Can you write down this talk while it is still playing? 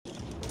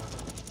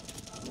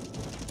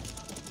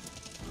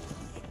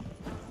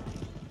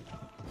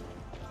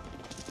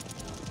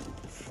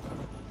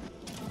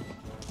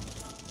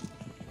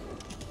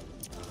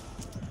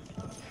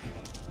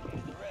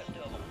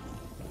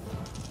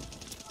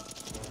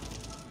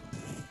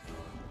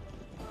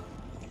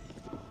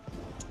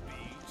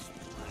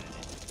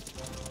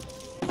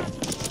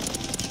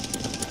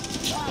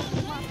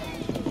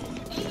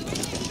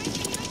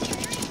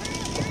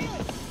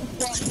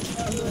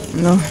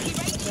No.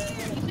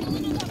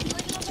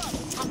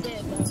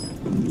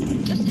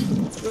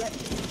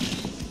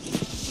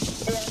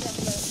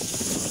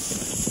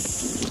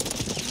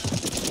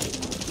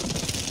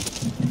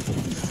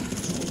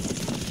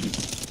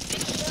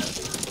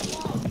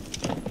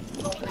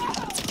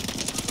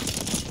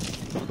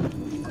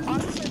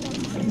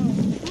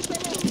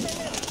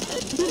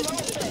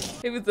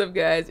 Hey, what's up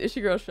guys, it's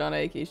your girl Shawna,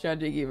 aka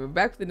ShawnJ Gamer,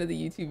 back with another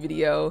YouTube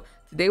video.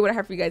 Today what I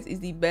have for you guys is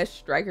the best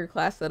striker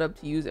class setup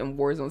to use in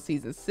Warzone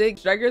Season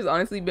 6. Striker has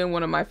honestly been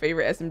one of my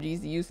favorite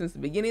SMGs to use since the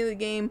beginning of the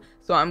game,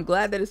 so I'm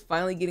glad that it's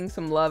finally getting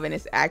some love and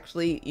it's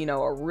actually, you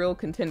know, a real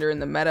contender in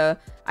the meta.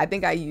 I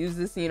think I used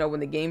this, you know,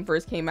 when the game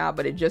first came out,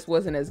 but it just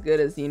wasn't as good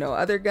as, you know,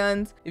 other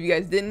guns. If you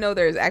guys didn't know,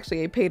 there's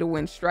actually a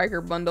pay-to-win striker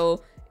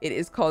bundle. It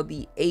is called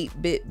the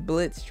 8-bit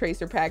Blitz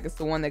Tracer Pack. It's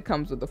the one that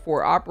comes with the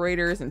 4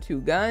 operators and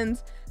 2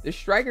 guns. The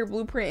striker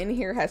blueprint in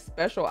here has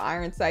special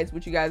iron sights,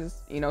 which you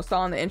guys, you know,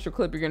 saw in the intro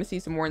clip. You're going to see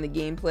some more in the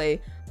gameplay.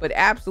 But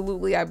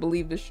absolutely, I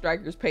believe the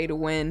strikers pay to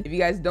win. If you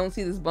guys don't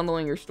see this bundle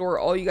in your store,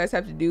 all you guys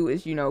have to do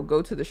is, you know,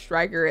 go to the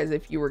striker as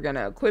if you were going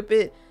to equip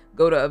it.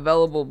 Go to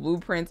available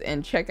blueprints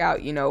and check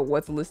out, you know,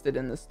 what's listed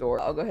in the store.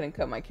 I'll go ahead and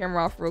cut my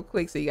camera off real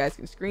quick so you guys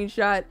can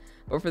screenshot.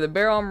 But for the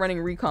barrel, I'm running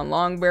Recon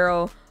Long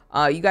Barrel.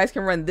 You guys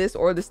can run this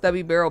or the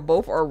stubby barrel.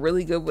 Both are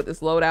really good with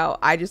this loadout.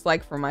 I just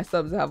like for my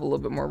subs to have a little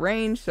bit more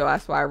range, so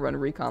that's why I run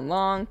Recon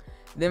Long.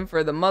 Then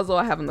for the muzzle,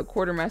 I have on the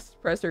quartermaster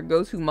suppressor,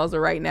 go-to muzzle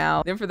right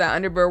now. Then for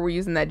that underbarrel, we're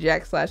using that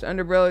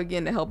jack/underbarrel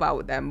again to help out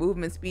with that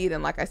movement speed.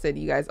 And like I said,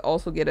 you guys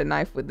also get a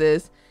knife with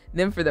this.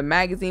 Then for the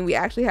magazine, we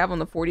actually have on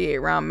the 48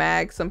 round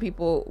mag. Some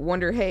people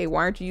wonder, hey,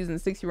 why aren't you using the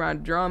 60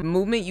 round drum?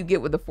 Movement you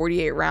get with the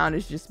 48 round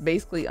is just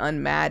basically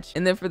unmatched.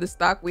 And then for the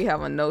stock, we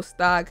have on no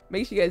stock.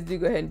 Make sure you guys do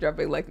go ahead and drop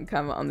a like and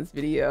comment on this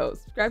video.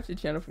 Subscribe to the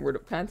channel for more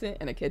dope content,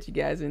 and I'll catch you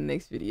guys in the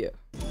next video.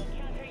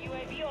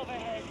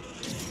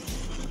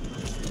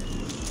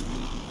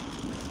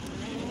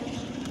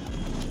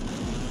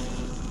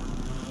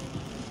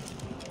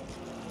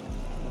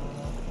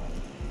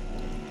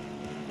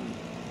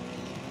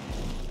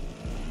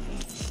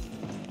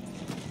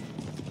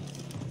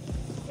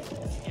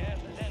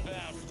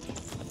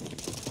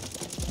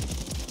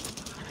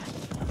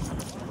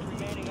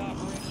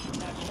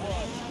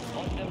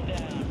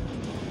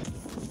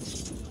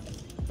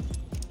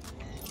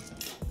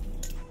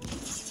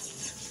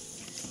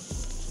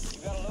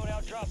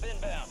 Drop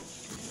inbound.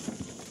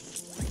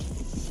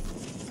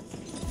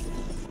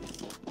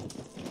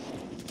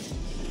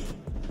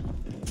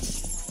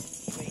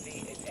 UAV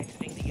is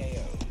exiting the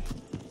AO.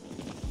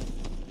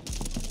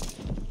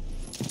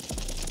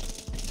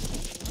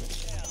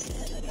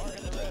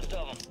 Marking the rest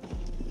of them.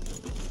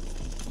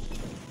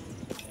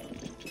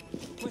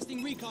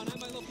 Requesting recon at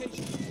my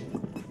location.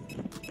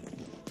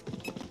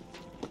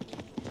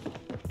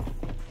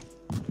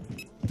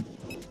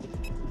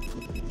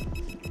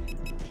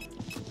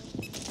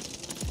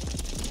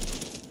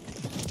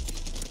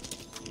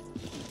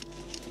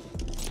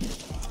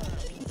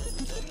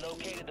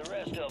 Located the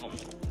rest of them.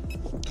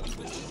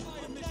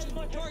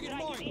 Target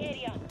marked. The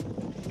area.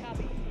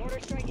 Copy. Mortar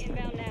strike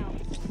inbound now.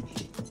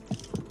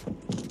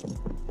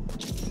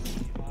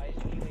 Eyes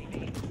UAV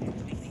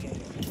exiting the AO.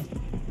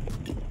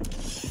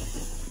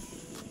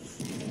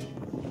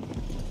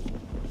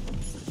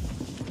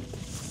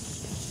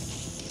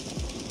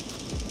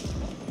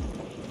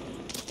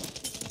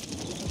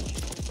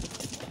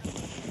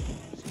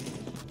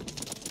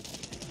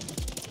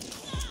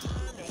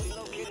 And we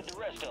located the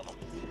rest of them.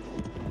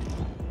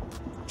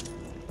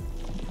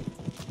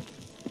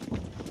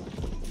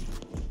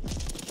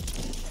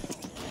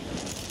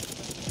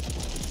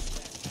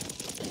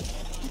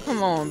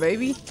 Come on,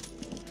 baby.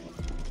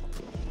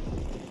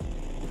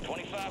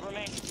 25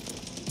 remain.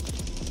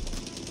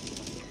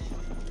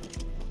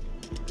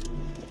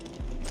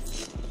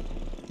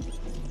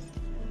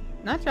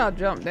 Not y'all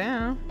jump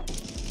down.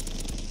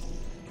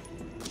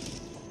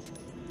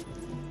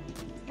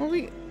 What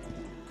we...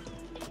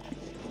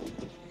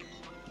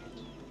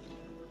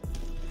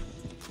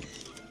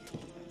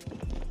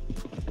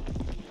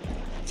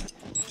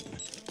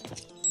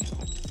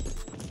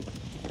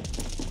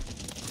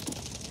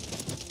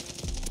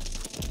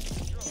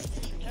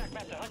 Attack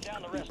map to hunt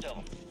down the rest of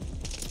them.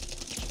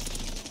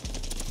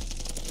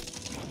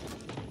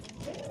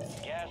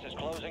 Gas is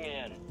closing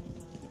in.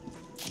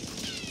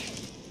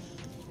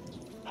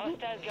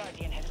 Hostile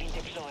Guardian has been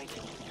deployed.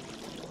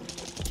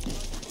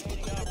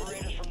 Remaining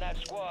operators from that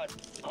squad.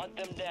 Hunt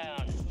them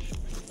down.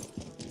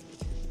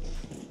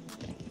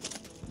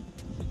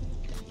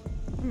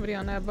 Somebody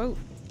on that boat.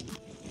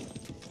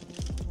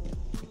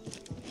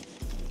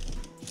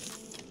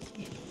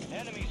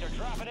 Enemies are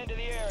dropping into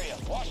the area.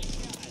 Watch the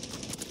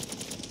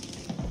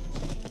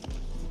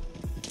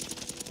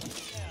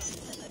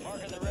skies.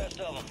 Marking the rest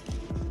of them.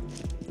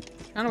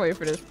 Trying to wait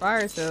for this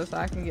fire sale so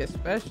I can get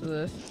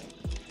specialists.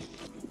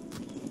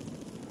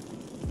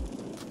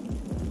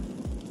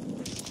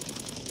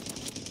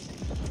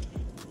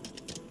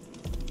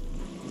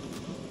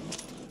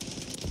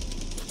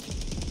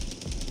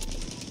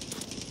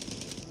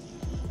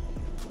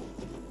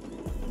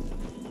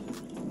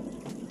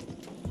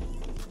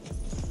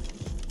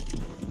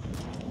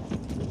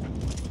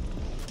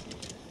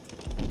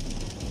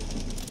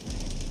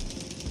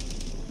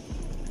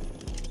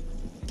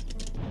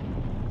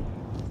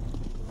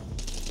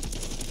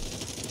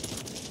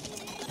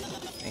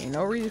 Ain't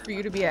no reason for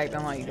you to be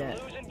acting like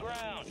that. Losing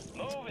ground.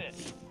 Move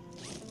it.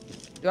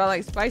 Do I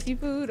like spicy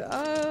food?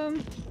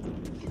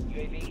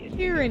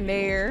 Here and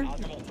there.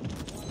 Marking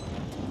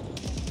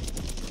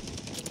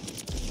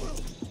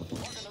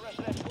the rest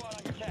of that squad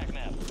on your attack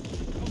map.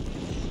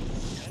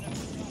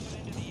 Enemies dropping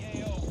into the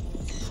AO.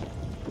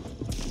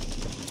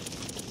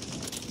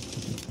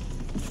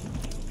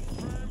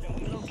 Confirmed, and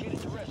we located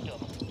the rest of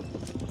them.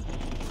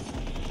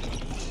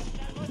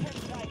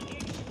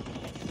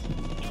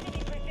 Enemy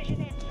precision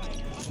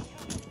airstrike.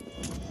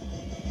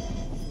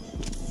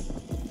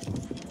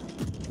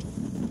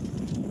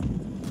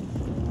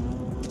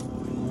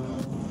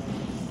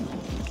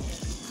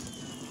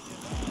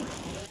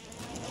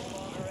 No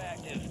longer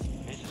active.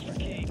 This is for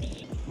keeps.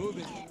 Move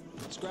it.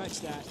 Scratch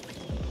that.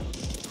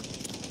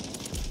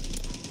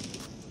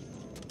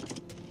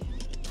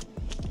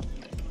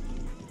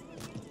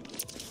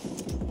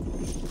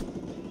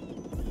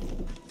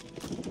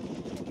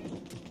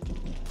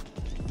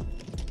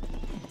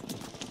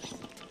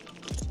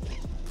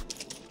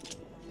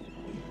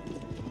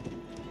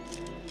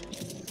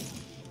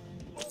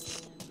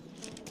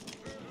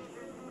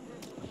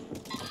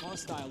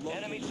 Hostile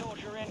located. Enemy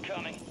soldier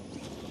incoming.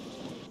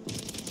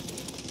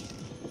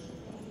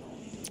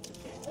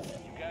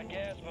 You got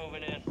gas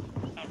moving in.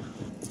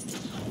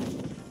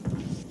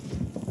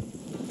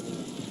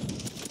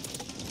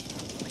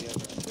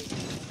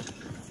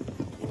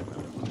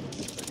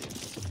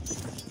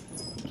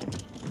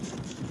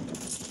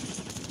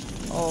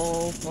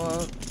 Oh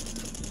fuck.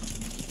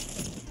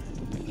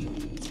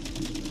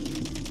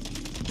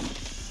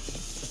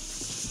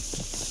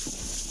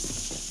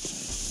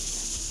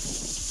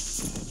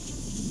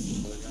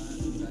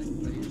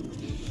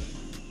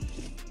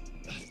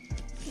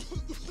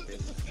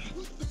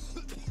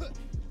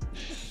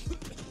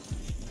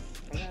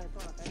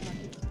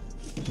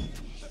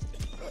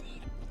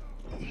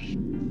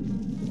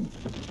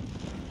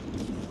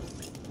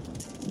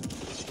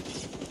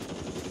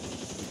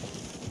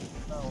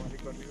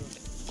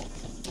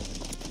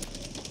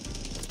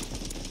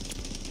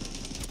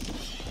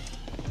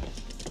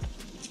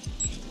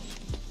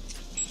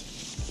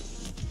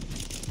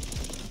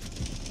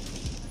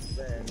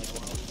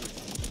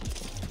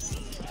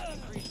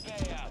 Increased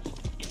payouts.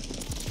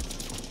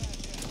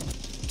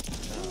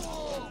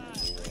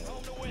 Bring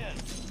home to win.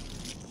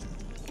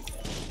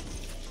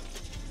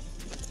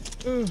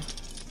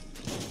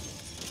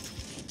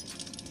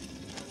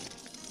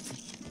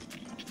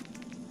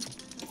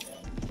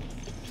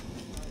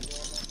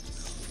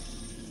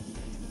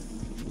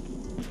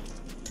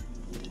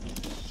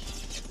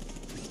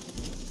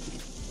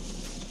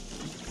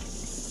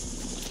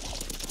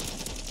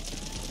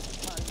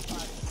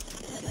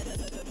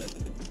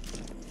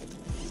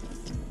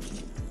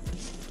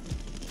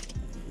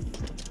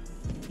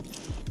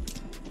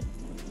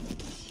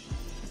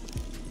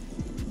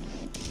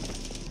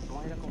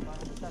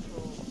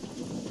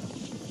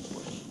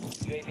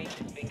 UAV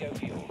bingo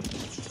fuel.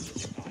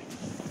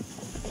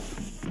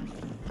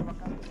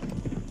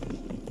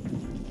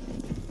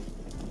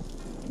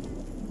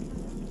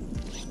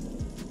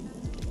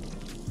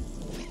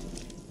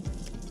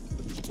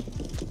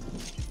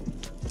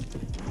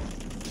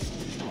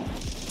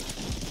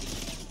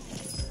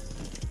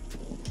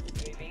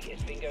 UAV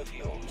is bingo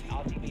fuel.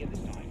 RTB at this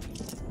time.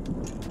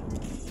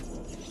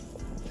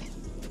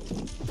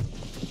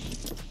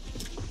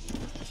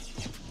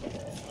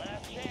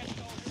 Last chance,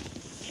 soldier.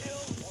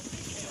 Kill or be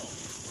killed.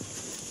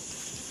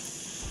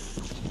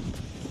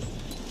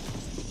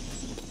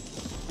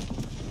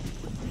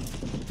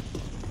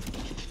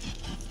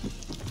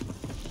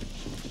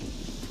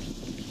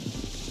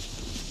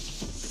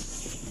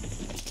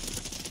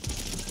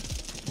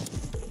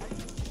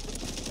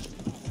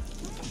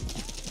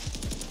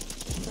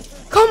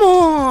 Come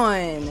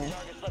on!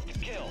 Targets left to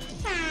kill.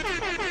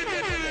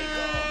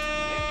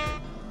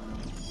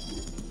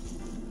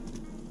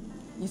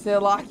 You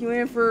said lock you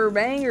in for a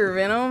banger,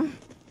 Venom.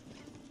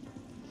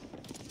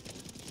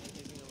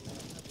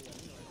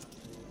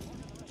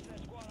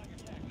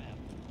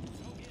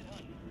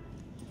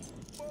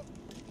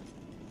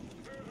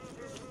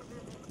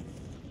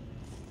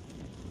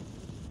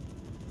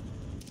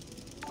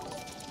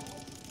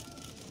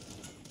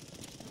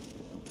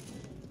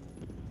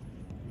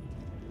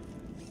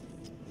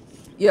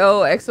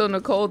 Yo, Exo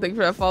Nicole, thank you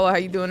for that follow. How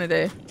you doing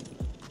today?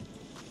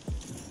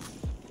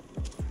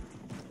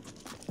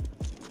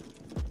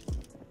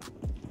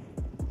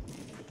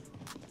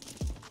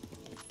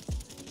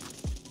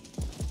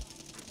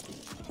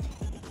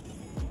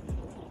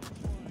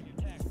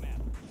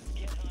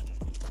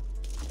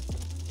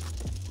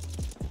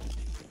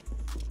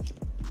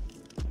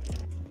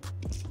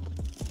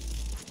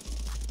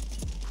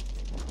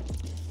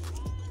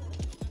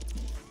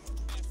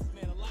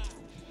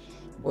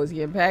 Was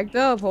getting packed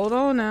up. Hold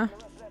on now.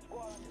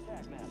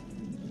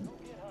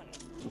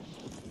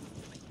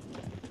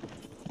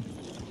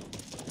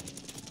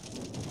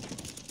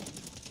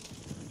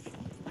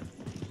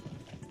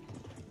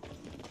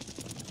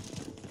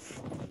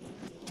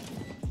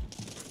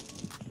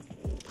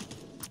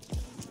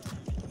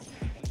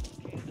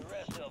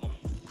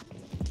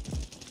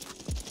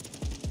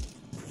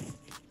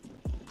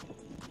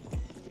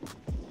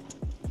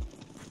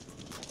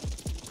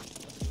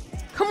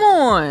 Come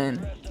on.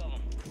 Rest of them.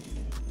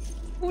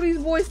 Who these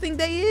boys think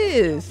they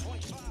is?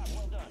 25,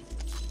 well done.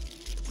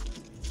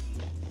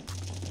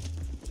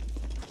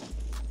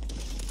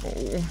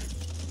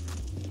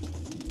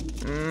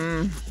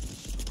 Oh.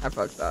 I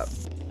fucked up.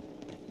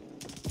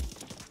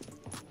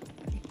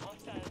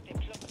 Hostile at the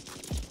club.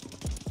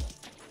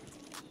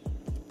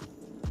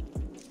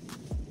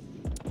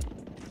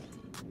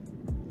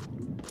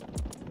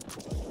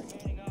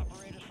 Remaining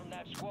operators from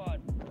that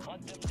squad.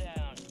 Hunt them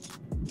down.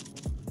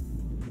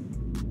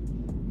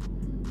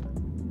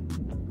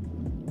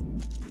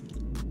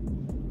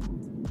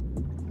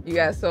 You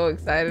guys so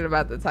excited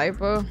about the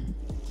typo?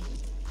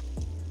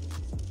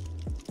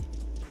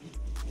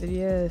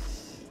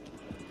 Yes.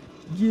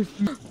 You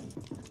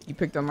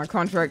picked up my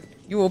contract.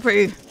 You will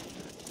pay.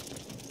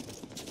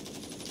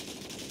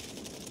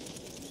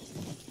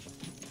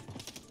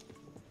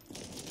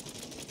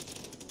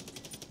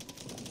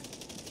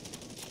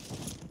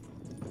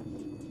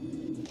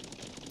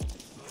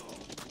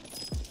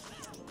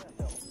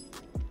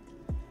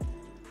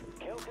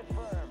 Kill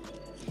confirmed.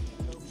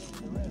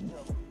 The rest of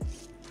them.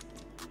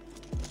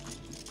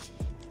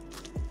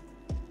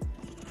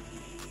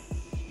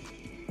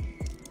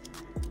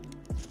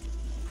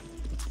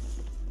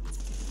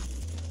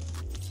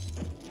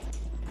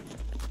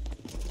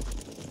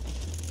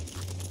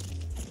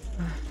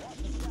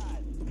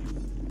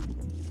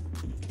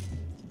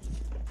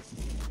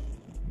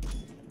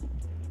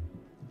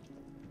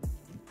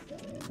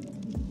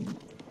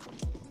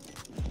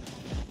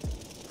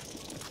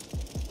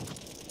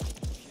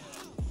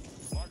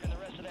 Marking the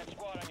rest of that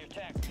squad on your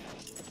tack.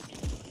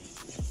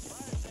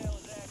 Fire sale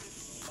is active.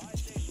 Buy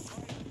station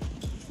price.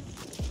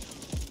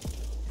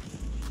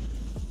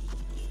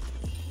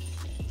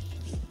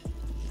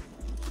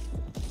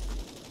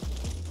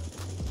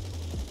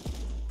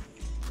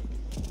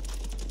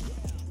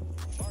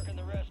 Marking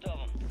the rest of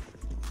them.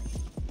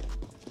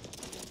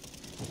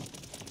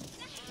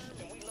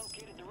 And we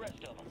located the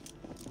rest of them.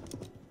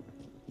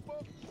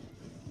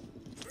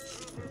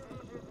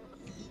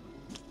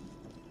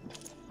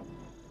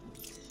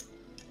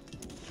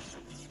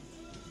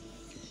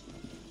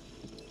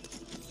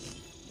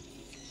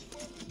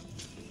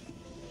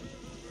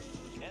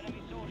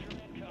 Enemy soldier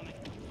incoming.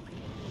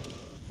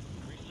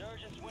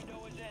 Resurgence window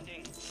is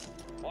ending.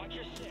 Watch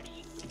your six.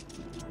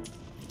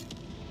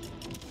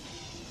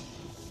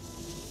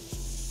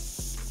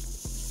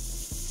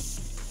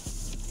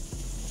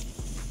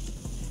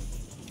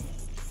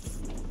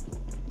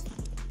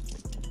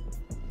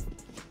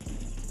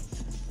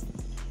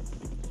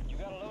 You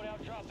got a loadout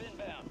drop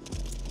inbound.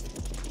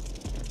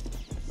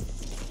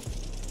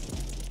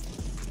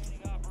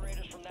 Remaining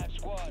operators from that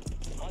squad.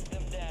 Hunt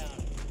them down.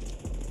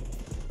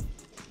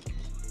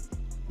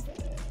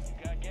 You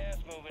got gas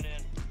moving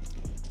in.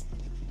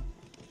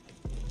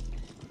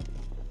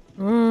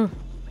 Be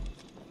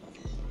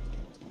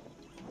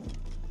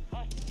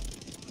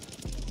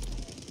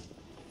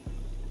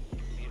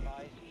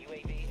advised,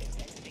 UAV is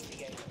exiting the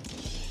area.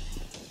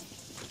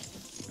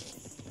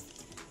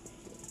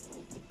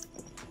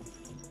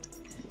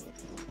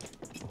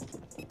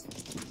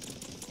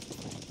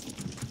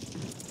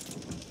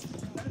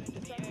 Into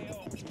the AO.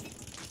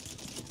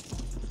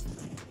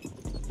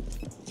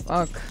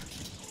 Fuck.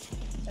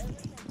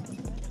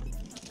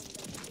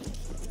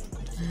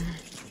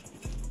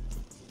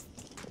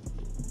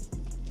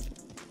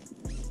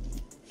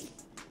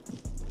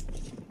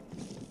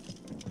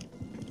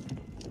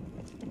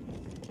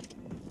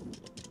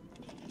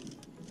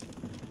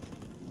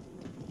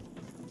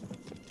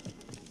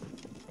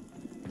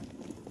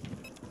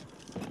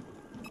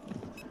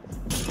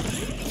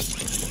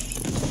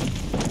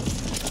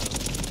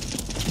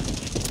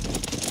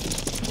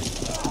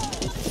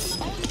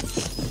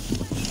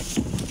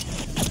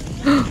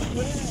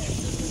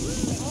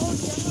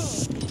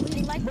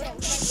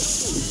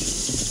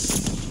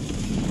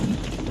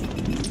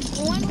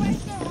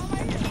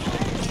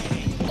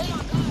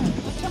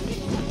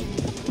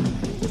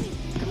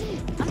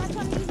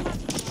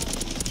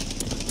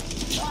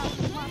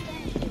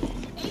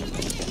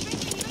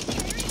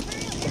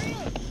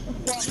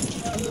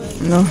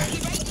 No.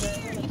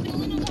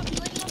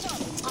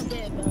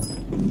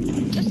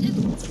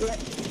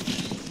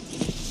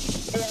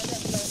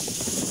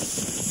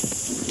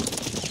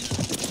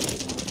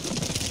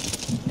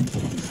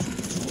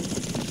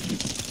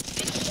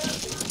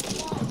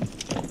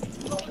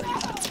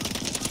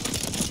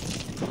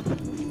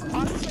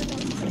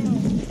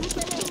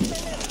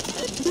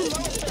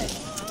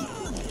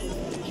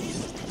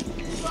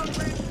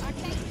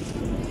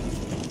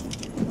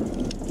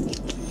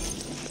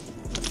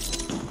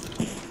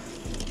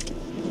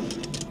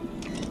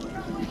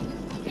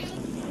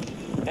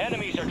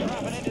 Enemies are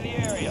dropping into the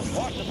area.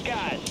 Watch the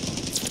skies.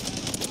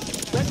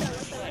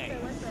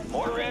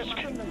 More risk.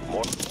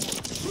 More.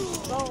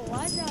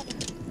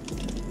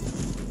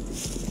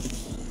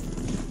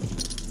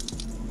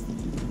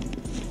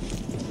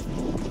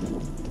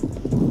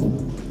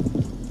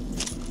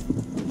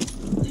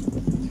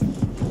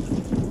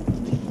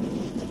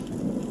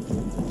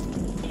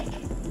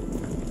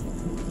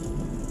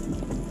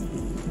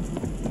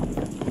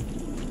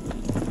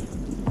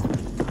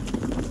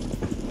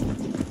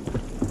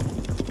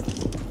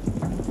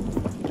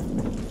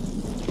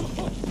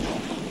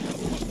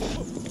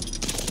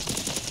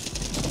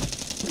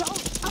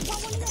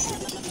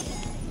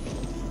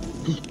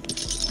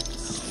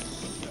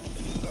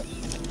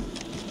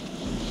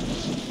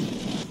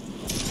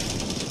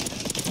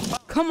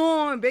 Come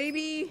on,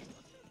 baby.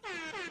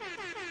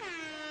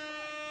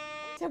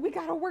 Said we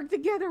gotta work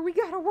together. We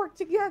gotta work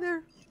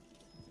together.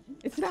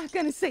 It's not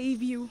gonna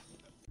save you.